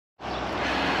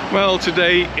Well,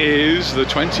 today is the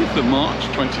 20th of March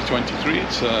 2023.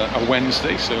 It's a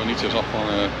Wednesday, so Anita's off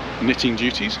on knitting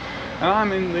duties. And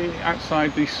I'm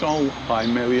outside the Sol by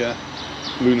Melia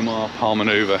Lunamar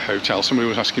Palmanova hotel. Somebody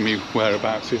was asking me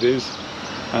whereabouts it is.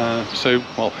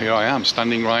 Well, here I am,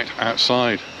 standing right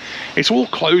outside. It's all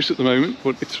closed at the moment,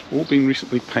 but it's all been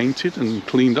recently painted and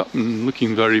cleaned up and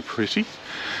looking very pretty.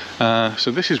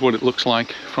 So this is what it looks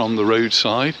like from the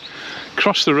roadside.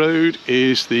 Across the road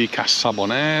is the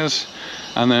Baleares,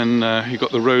 and then you've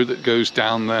got the road that goes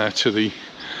down there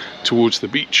towards the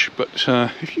beach. But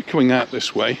if you're coming out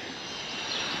this way,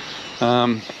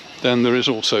 then there is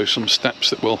also some steps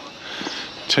that will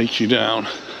take you down.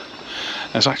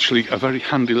 There's actually a very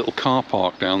handy little car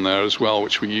park down there as well,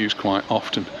 which we use quite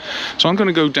often. So I'm going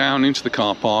to go down into the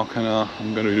car park, and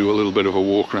I'm going to do a little bit of a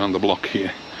walk around the block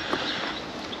here.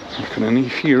 I can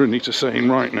hear Anita saying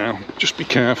right now, just be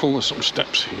careful, there's some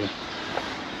steps here.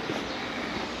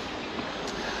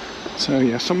 So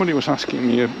yeah, somebody was asking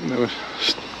me, they were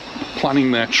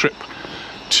planning their trip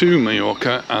to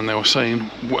Mallorca, and they were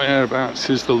saying, whereabouts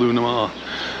is the Lunamar?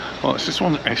 Well, it's this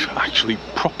one that is actually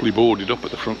properly boarded up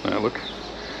at the front there, look.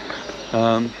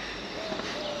 That'll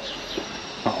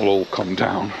all come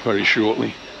down very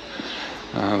shortly.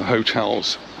 The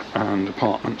hotels and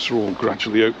apartments are all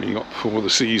gradually opening up for the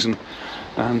season,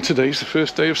 and today's the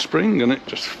first day of spring, and it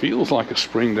just feels like a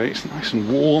spring day. It's nice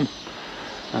and warm,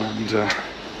 and there's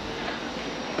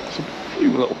a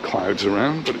few little clouds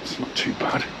around, but it's not too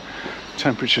bad.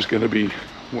 Temperature's going to be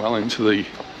well into the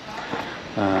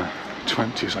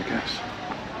 20s, I guess.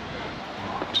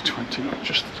 To 20.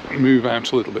 Just move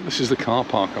out a little bit. This is the car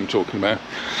park I'm talking about.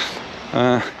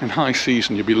 In high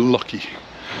season, you'll be lucky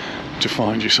to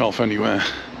find yourself anywhere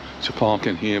to park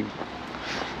in here,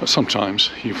 but sometimes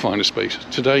you find a space.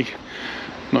 Today,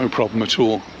 no problem at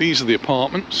all. These are the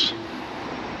apartments.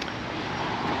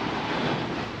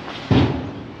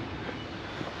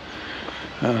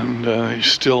 And you're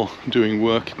still doing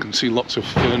work. You can see lots of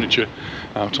furniture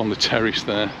out on the terrace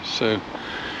there, so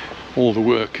all the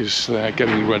work is there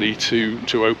getting ready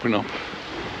to open up.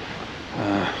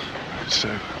 So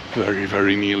very,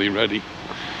 very nearly ready.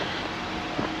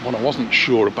 What I wasn't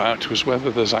sure about was whether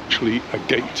there's actually a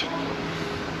gate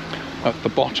at the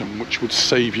bottom which would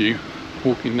save you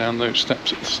walking down those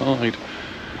steps at the side.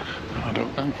 I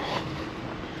don't know.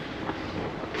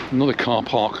 Another car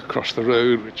park across the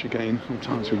road, which again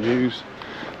sometimes we use.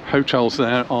 Hotels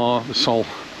there are the Sol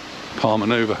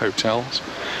Palmanova hotels.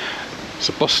 It's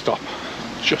a bus stop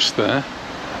just there.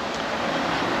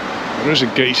 There is a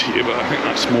gate here, but I think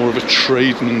that's more of a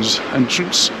tradesman's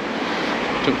entrance.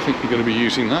 Don't think you're going to be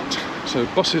using that. So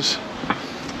buses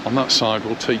on that side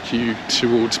will take you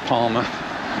towards Palma,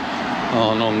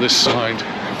 and on this side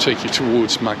will take you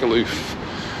towards Magaluf,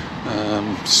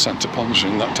 Santa Ponsa,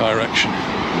 in that direction.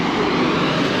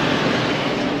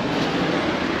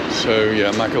 So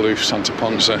yeah, Magaluf, Santa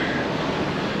Ponsa,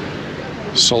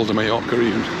 Sol de Mallorca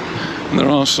even. And there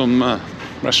are some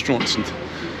restaurants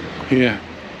here,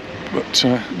 but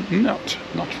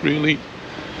not really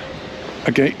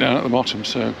a gate down at the bottom,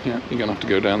 so yeah, you're gonna have to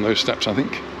go down those steps, I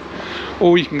think,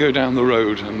 or you can go down the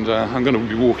road, and I'm going to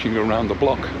be walking around the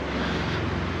block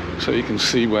so you can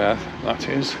see where that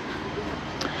is.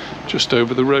 Just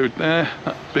over the road there,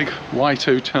 that big white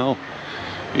hotel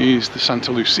is the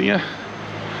Santa Lucia.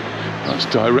 That's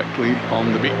directly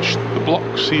on the beach. The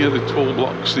blocks here, the tall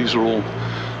blocks, these are all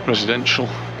residential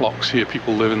blocks here,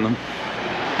 people live in them.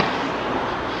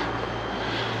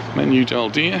 Menu del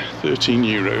dia, 13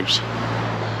 euros.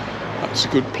 That's a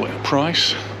good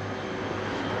price.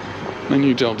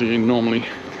 Menu del dia normally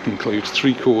includes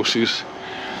 3 courses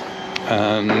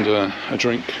and a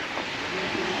drink,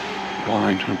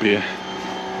 wine and beer.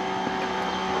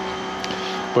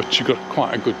 But you've got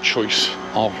quite a good choice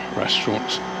of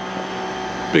restaurants.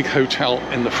 Big hotel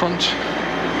in the front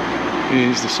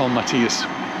is the San Matias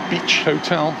Beach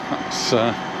Hotel. That's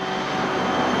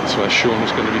where Sean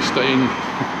is going to be staying.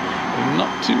 In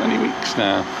not too many weeks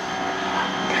now.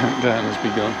 Countdown has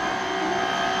begun.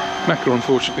 Mecca,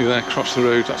 unfortunately, there across the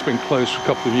road, that's been closed for a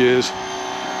couple of years,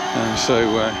 so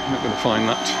you're not going to find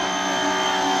that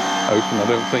open, I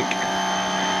don't think.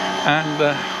 And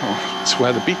well, it's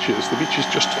where the beach is. The beach is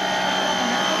just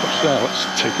there. Let's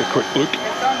take a quick look.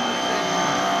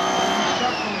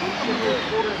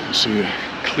 So you're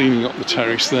cleaning up the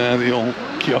terrace there, the old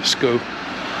kiosco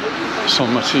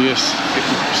San Matias,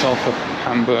 getting yourself a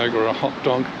hamburger or a hot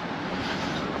dog.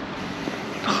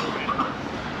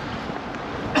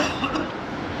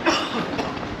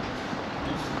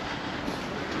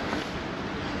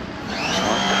 So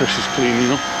Chris is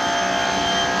cleaning up.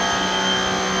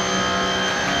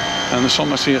 And the San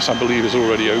Matias, I believe, is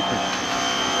already open.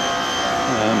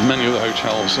 Many of the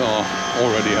hotels are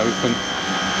already open,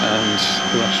 and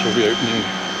the rest will be opening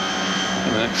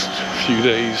in the next few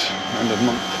days, end of the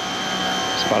month.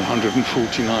 It's about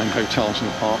 149 hotels and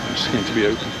apartments going to be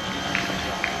open.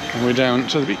 And we're down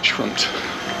to the beachfront.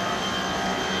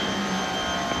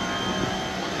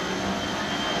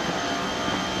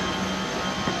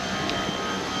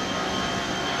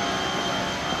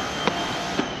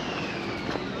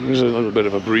 There's a little bit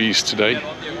of a breeze today.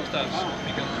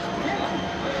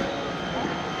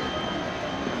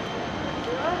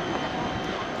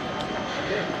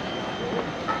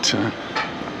 But,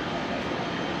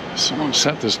 someone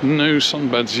said there's no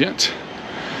sunbeds yet,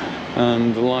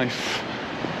 and the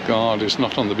lifeguard is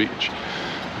not on the beach.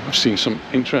 I've seen some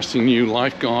interesting new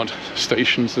lifeguard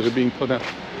stations that are being put up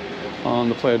on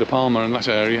the Playa de Palma in that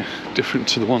area, different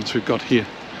to the ones we've got here.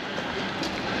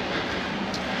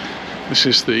 This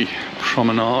is the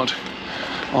promenade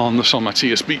on the San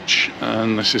Matias beach,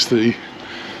 and this is the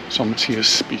San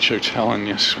Matias Beach Hotel, and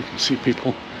yes, we can see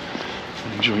people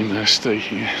enjoying their stay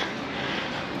here,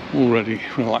 already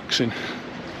relaxing.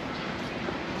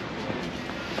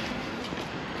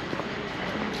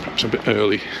 Perhaps a bit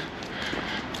early.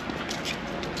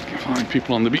 You can find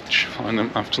people on the beach, find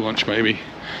them after lunch maybe.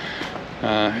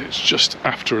 It's just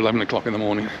after 11 o'clock in the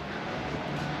morning.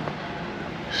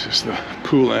 This is the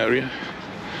pool area.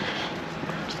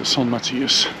 It's the San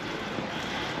Matias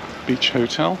Beach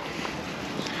Hotel,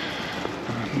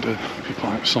 and people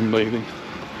out sunbathing.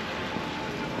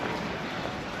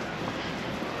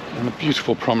 And a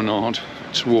beautiful promenade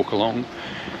to walk along.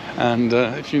 And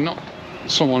if you're not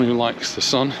someone who likes the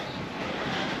sun,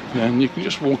 then you can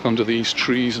just walk under these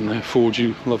trees and they afford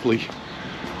you lovely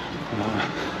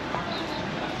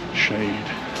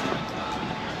shade.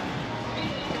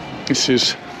 This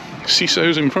is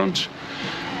CISO's in front,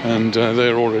 and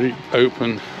they're already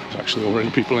open. There's actually already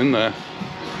people in there.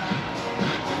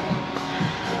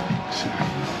 So,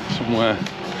 somewhere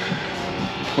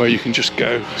where you can just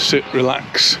go, sit,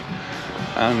 relax,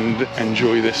 and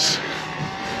enjoy this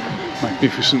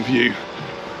magnificent view.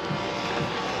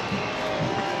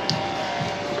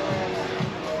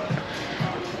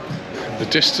 In the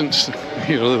distance, you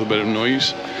hear a little bit of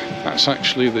noise. That's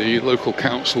actually the local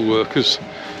council workers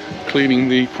cleaning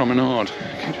the promenade.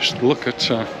 You can just look at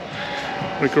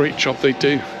what a great job they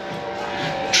do.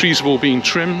 Trees have all been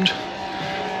trimmed.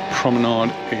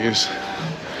 Promenade is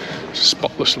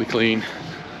spotlessly clean.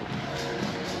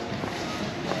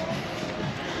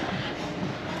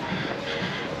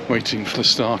 Waiting for the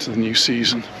start of the new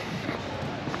season.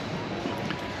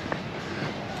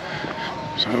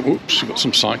 So, whoops, we've got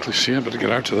some cyclists here, better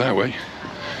get out of their way.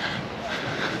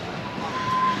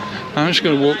 I'm just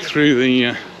going to walk through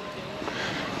the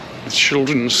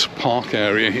children's park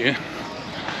area here.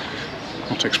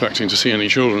 Not expecting to see any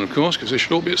children, of course, because they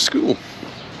should all be at school.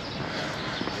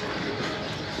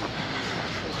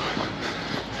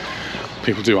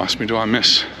 People do ask me, do I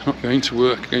miss not going to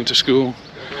work, going to school?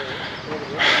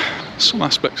 Some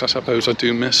aspects I suppose I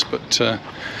do miss, but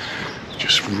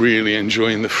just really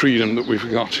enjoying the freedom that we've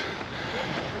got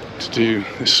to do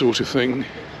this sort of thing.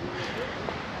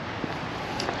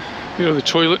 You know, the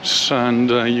toilets, and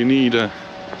you need I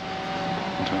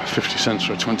don't know, 50 cents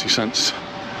or 20 cents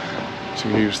to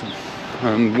use them.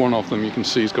 And one of them you can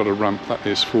see has got a ramp that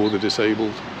is for the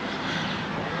disabled.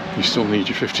 You still need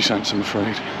your 50 cents, I'm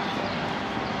afraid.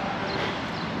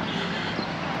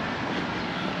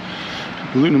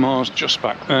 Lunamar's just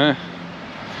back there.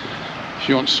 If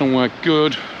you want somewhere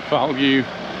good, value,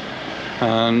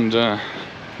 and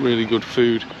really good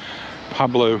food,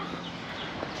 Pablo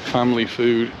family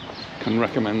food, can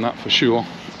recommend that for sure.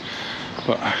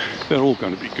 But they're all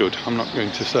going to be good. I'm not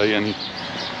going to say any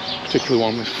particular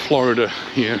one. With Florida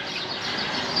here,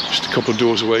 just a couple of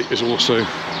doors away, is also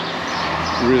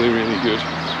really, really good.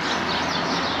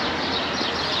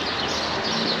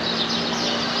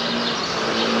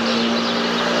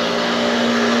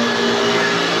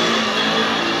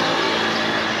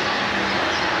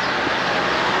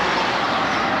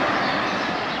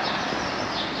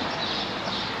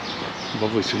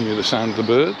 Lovely to hear the sound of the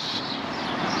birds.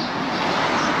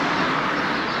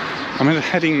 I'm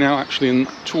heading now actually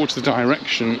towards the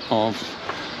direction of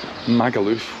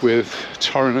Magaluf, with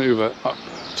Terranova up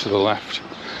to the left.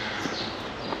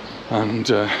 And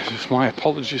my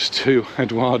apologies to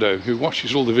Eduardo, who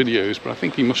watches all the videos, but I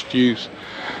think he must use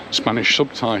Spanish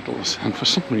subtitles, and for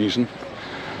some reason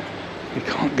he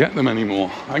can't get them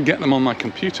anymore. I get them on my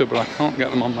computer, but I can't get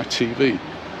them on my TV.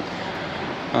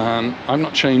 I've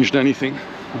not changed anything,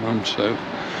 so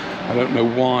I don't know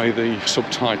why the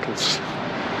subtitles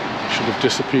should have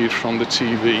disappeared from the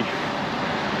TV,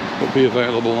 but be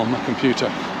available on my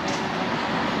computer.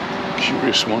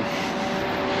 Curious one.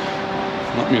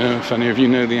 Let me know if any of you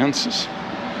know the answers.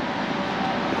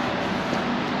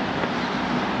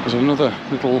 There's another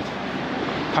little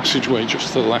passageway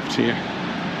just to the left here,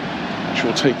 which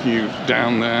will take you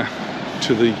down there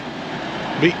to the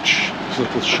beach. There's a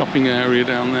little shopping area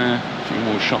down there, a few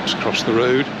more shops across the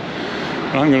road.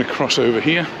 And I'm going to cross over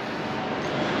here.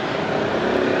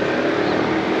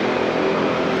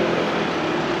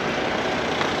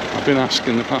 I've been asked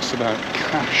in the past about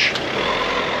cash.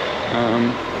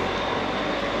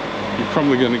 You're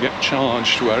probably going to get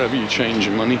charged wherever you change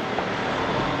your money.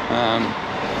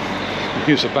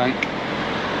 Here's a bank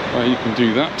where you can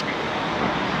do that.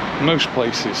 Most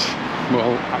places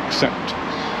will accept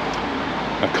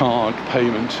a card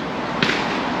payment,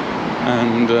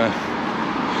 and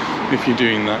if you're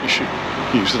doing that, you should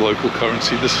use the local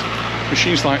currency. There's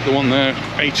machines like the one there,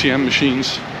 ATM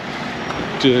machines,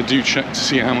 do check to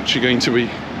see how much you're going to be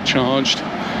charged.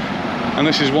 And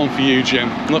this is one for you, Jim.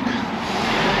 Look,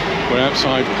 we're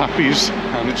outside Pappy's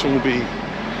and it's all being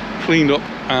cleaned up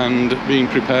and being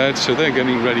prepared, so they're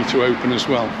getting ready to open as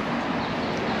well.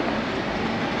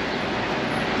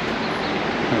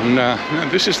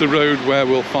 And this is the road where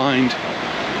we'll find,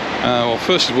 well,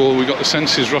 first of all, we've got the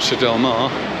Senses Rossa del Mar,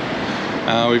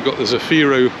 we've got the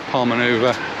Zafiro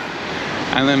Palmanova,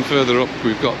 and then further up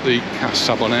we've got the Cas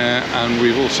Sabonaire, and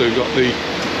we've also got the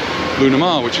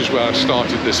Lunamar, which is where I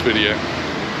started this video.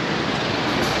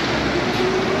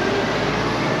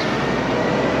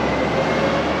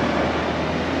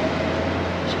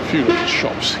 There's a few little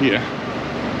shops here.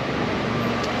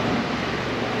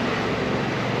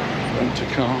 Rent a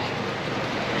car.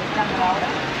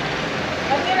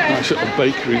 Nice little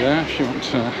bakery there if you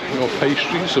want your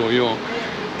pastries or your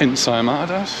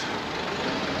ensaimadas.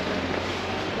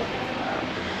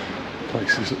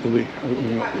 Places that will be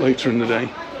opening up later in the day.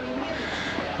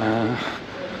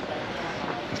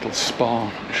 Little spa,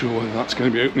 not sure whether that's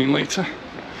going to be opening later.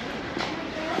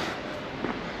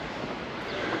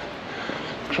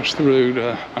 Across the road,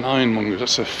 an ironmonger's,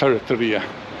 that's a ferreteria.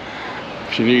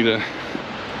 If you need a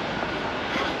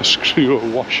screw or a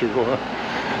washer or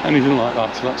anything like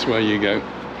that, so that's where you go.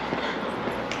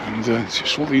 And it's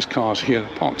just all these cars here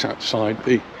parked outside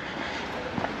the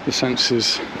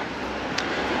Senses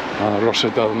Rossa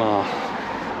del Mar.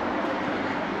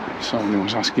 Someone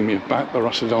was asking me about the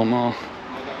Rossa del Mar.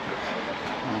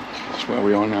 That's where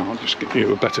we are now. I'll just give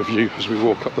you a better view as we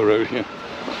walk up the road here.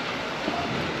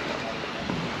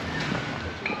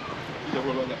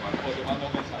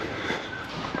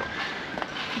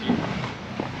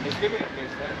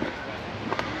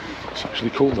 It's actually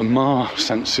called the Mar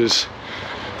Senses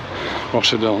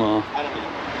Rossa del Mar.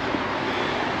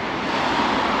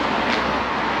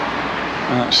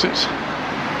 And that's it.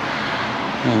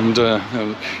 And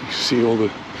you see all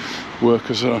the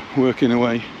workers are working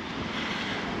away.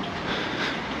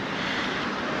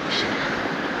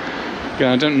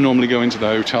 Yeah, I don't normally go into the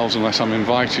hotels unless I'm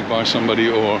invited by somebody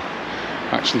or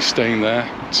actually staying there.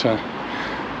 But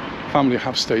family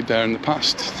have stayed there in the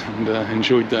past and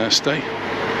enjoyed their stay.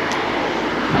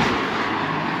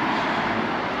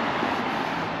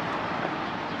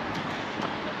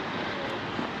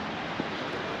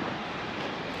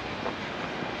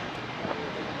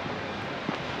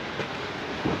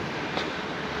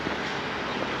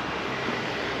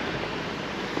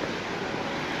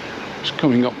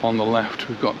 Coming up on the left,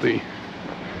 we've got the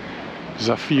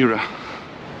Zafira.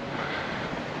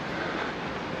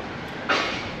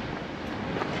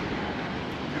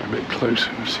 Get a bit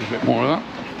closer, we'll see a bit more of that.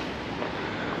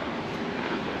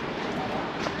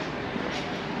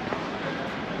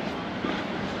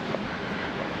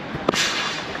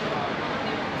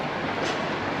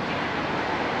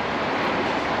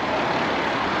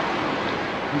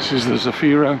 This is the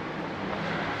Zafiro,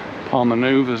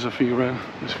 Palmanova Zafiro.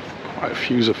 There's quite a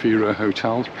few Zafiro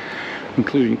hotels,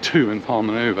 including 2 in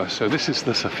Palmanova. So this is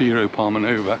the Zafiro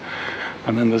Palmanova,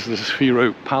 and then there's the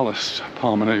Zafiro Palace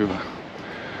Palmanova.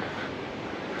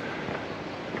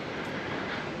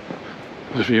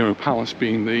 Zafiro Palace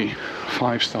being the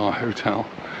 5-star hotel,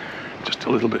 just a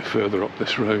little bit further up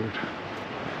this road.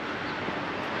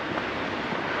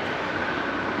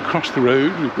 Across the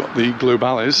road we've got the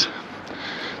Globales.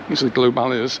 These are the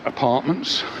Globales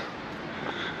apartments.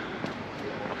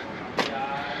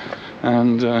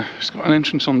 And it's got an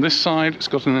entrance on this side, it's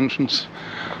got an entrance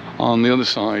on the other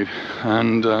side,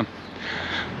 and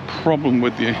problem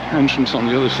with the entrance on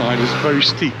the other side is very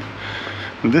steep.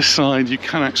 This side you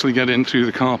can actually get in through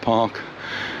the car park,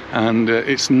 and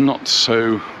it's not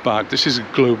so bad. This is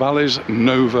Globales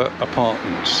Nova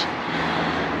Apartments.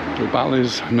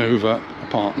 Baleares Nova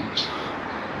Apartments.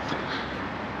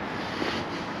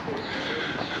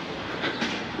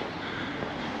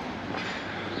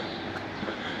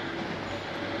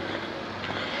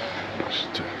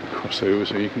 Just cross over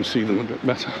so you can see them a bit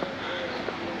better.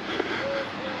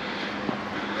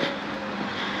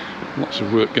 Lots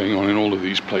of work going on in all of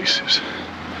these places.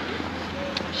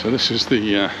 So this is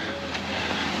the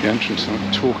entrance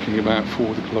I'm talking about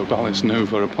for the Baleares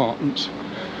Nova Apartments.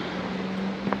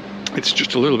 It's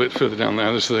just a little bit further down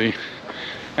there. There's the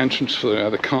entrance for where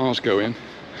the cars go in.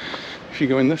 If you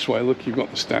go in this way, look, you've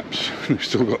got the steps. They've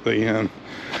still got the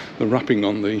wrapping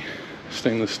on the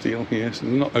stainless steel here, so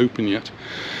they're not open yet.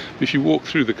 But if you walk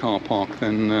through the car park,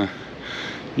 then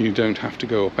you don't have to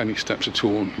go up any steps at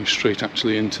all. You're straight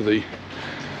actually into the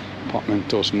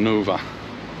Apartamentos Nova.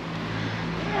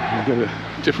 You've got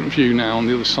a different view now on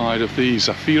the other side of the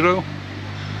Zafiro,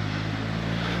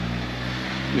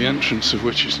 the entrance of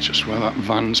which is just where that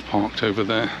van's parked over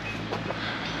there.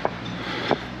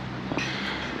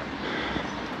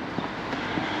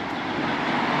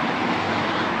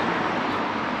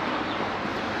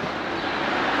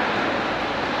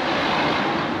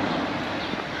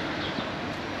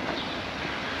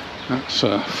 That's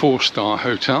a 4-star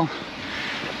hotel.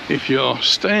 If you're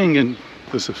staying in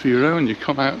the Zafiro and you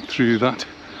come out through that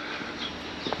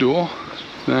door,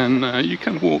 then you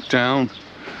can walk down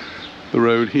the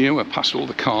road here, we're past all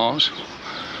the cars,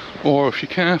 or if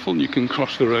you're careful you can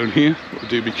cross the road here, but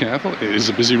do be careful, it is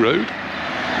a busy road.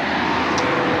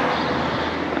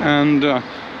 And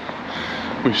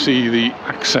we see the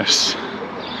access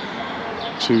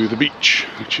to the beach,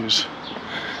 which is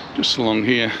just along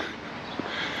here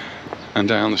and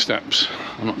down the steps.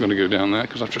 I'm not going to go down there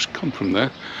because I've just come from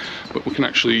there, but we can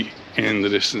actually, in the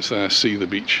distance there, see the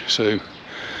beach. So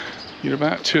you're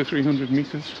about 200 or 300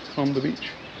 meters from the beach.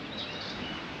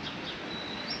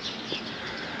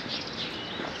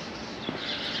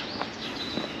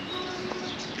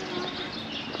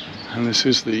 And this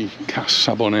is the Cas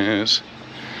Sabonaires.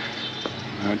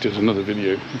 I did another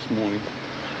video this morning.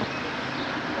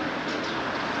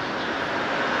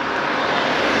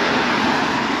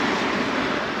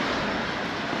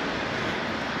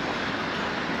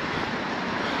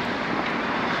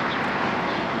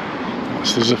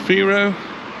 That's the Zafiro,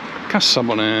 Cas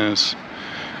Sabonaires,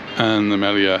 and the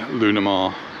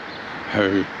Lunamar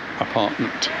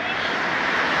apartment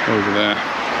over there.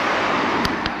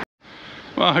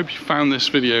 Well, I hope you found this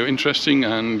video interesting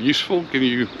and useful, giving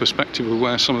you perspective of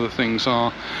where some of the things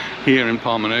are here in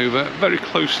Palmanova, very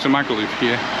close to Magaluf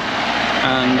here.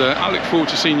 And I look forward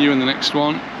to seeing you in the next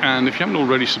one. And if you haven't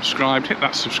already subscribed, hit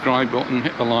that subscribe button,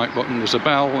 hit the like button, there's a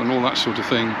bell and all that sort of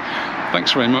thing.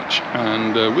 Thanks very much,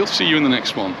 and we'll see you in the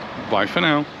next one. Bye for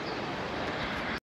now.